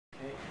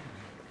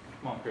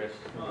Come on, Chris.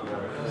 Come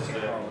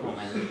on,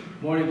 man.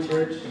 Morning,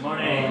 church. Good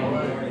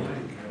morning.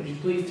 Would you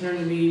please turn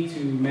to me to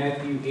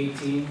Matthew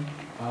 18?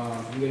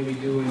 I'm going to be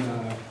doing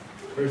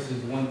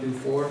verses 1 through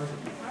 4. Here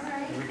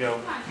we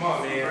go. Come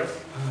on, man.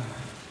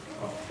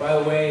 By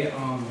the way,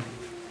 I'm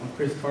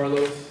Chris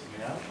Carlos.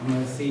 Yeah. I'm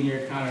a senior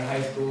at Conard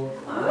High School.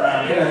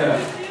 Right.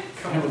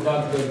 I'm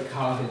about to go to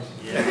college.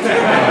 Yeah.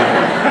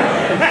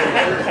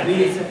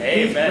 Please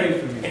Amen. pray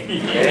for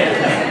me.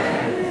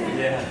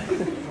 Yeah.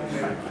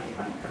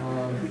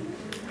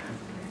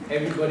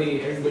 Everybody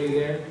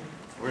there?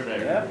 We're there.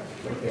 Yep.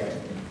 Okay.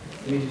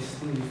 Let me just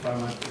find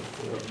my book.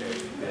 Okay.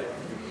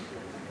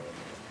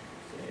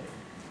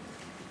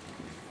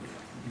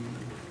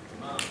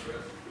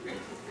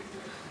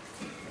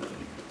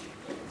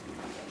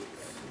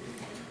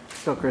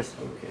 Go, Chris.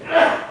 Okay.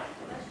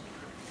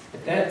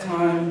 At that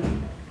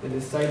time, the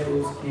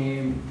disciples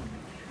came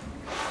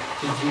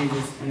to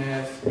Jesus and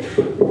asked,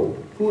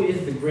 "Who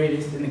is the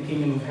greatest in the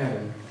kingdom of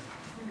heaven?"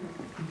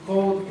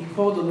 He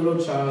called the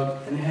little child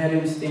and had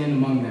him stand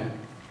among them.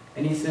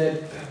 And he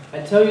said, "I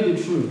tell you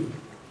the truth.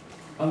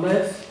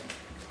 Unless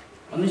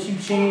you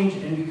change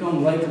and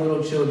become like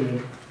little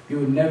children, you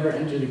will never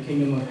enter the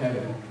kingdom of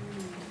heaven.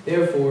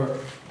 Therefore,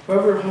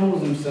 whoever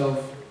humbles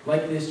himself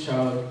like this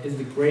child is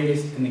the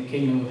greatest in the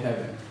kingdom of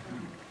heaven."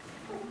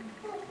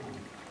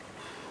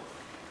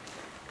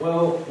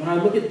 Well, when I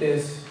look at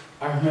this,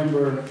 I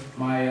remember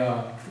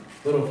my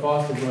little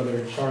foster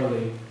brother,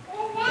 Charlie,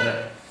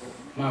 that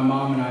my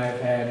mom and I have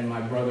had, and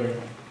my brother,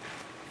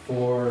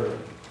 for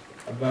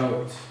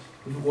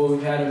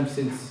we've had him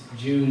since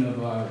June of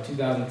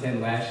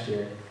 2010 last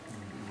year.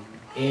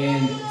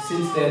 And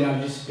since then,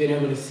 I've just been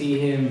able to see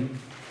him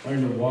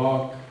learn to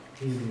walk.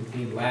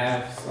 He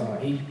laughs.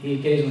 He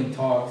occasionally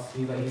talks.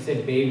 He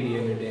said baby the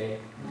other day,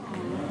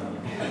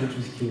 which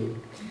was cute.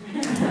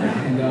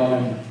 And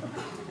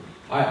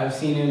I've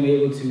seen him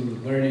able to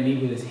learn and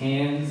eat with his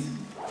hands.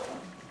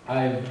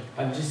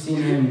 I've just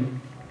seen him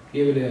be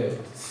able to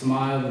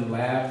smile and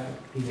laugh.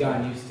 He's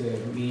gotten used to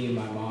me and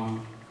my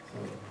mom, so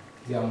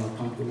he's gotten more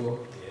comfortable.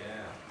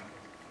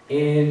 Yeah.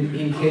 And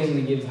he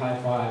occasionally gives high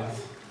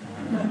fives.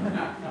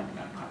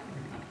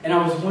 And I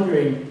was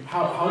wondering,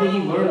 how did he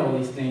learn all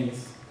these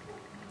things?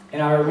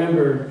 And I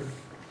remember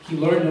he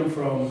learned them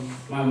from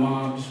my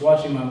mom, just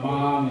watching my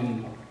mom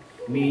and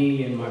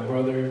me and my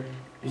brother,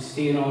 just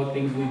seeing all the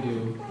things we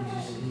do.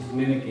 He's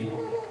mimicking.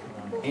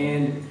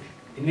 And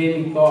it made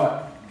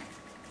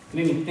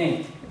me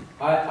think.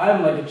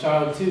 I'm like a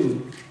child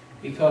too,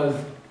 because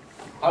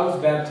I was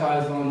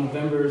baptized on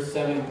November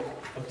 7th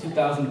of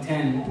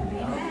 2010,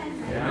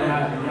 and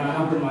I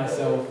humbled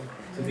myself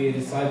to be a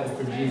disciple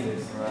for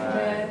Jesus.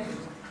 Right.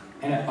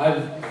 And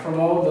from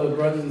all the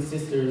brothers and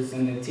sisters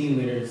and the team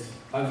leaders,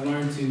 I've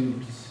learned to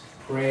just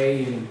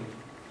pray and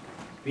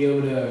be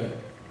able to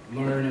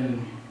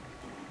learn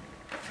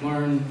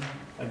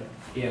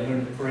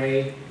to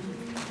pray.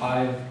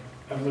 I've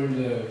learned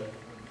to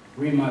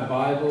read my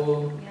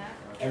Bible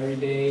every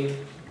day.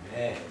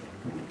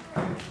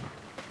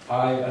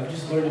 I've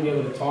just learned to be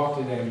able to talk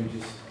to them and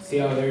just see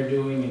how they're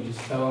doing and just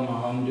tell them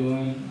how I'm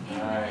doing.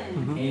 Right.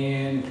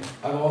 And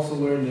I've also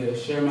learned to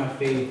share my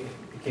faith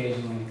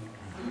occasionally.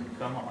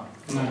 Come on.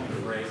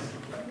 Great.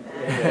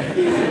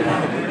 Yeah.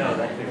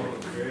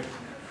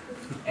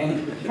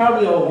 And you're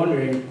probably all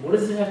wondering, what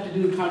does it have to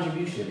do with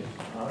contribution?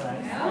 All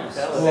right.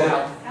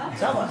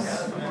 Tell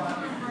us.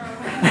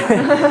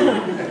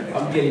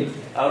 I'm kidding.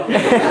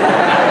 Okay.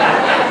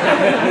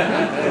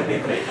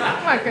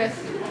 Come on, Chris.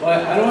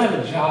 Well, I don't have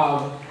a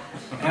job.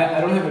 I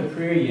don't have a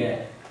career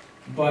yet.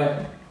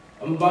 But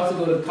I'm about to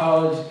go to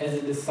college as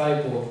a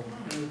disciple.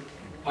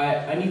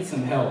 I need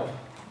some help.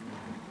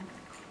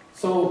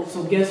 So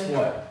guess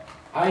what?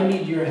 I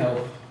need your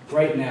help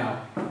right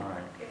now. All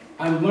right.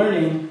 I'm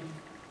learning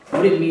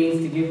what it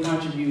means to give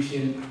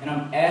contribution, and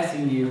I'm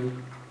asking you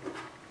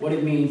what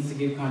it means to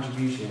give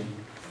contribution.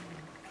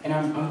 And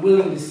I'm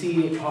willing to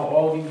see how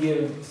all of you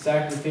give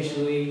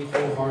sacrificially,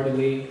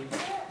 wholeheartedly,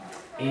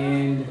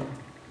 and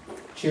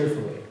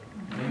cheerfully.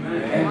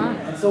 Amen.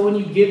 And so when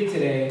you give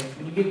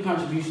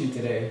contribution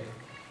today,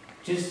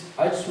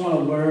 I just want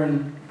to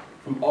learn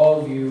from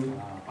all of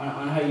you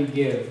on how you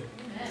give.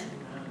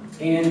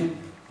 And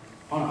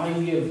on how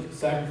you give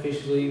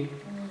sacrificially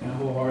and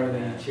wholeheartedly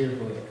and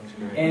cheerfully.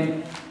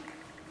 And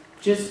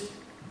just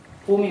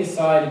pull me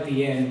aside at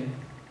the end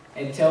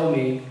and tell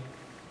me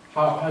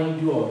how you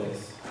do all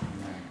this.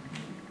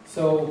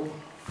 So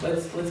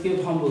let's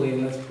give humbly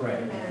and let's pray.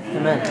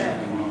 Amen.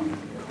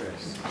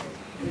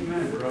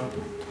 Amen, bro.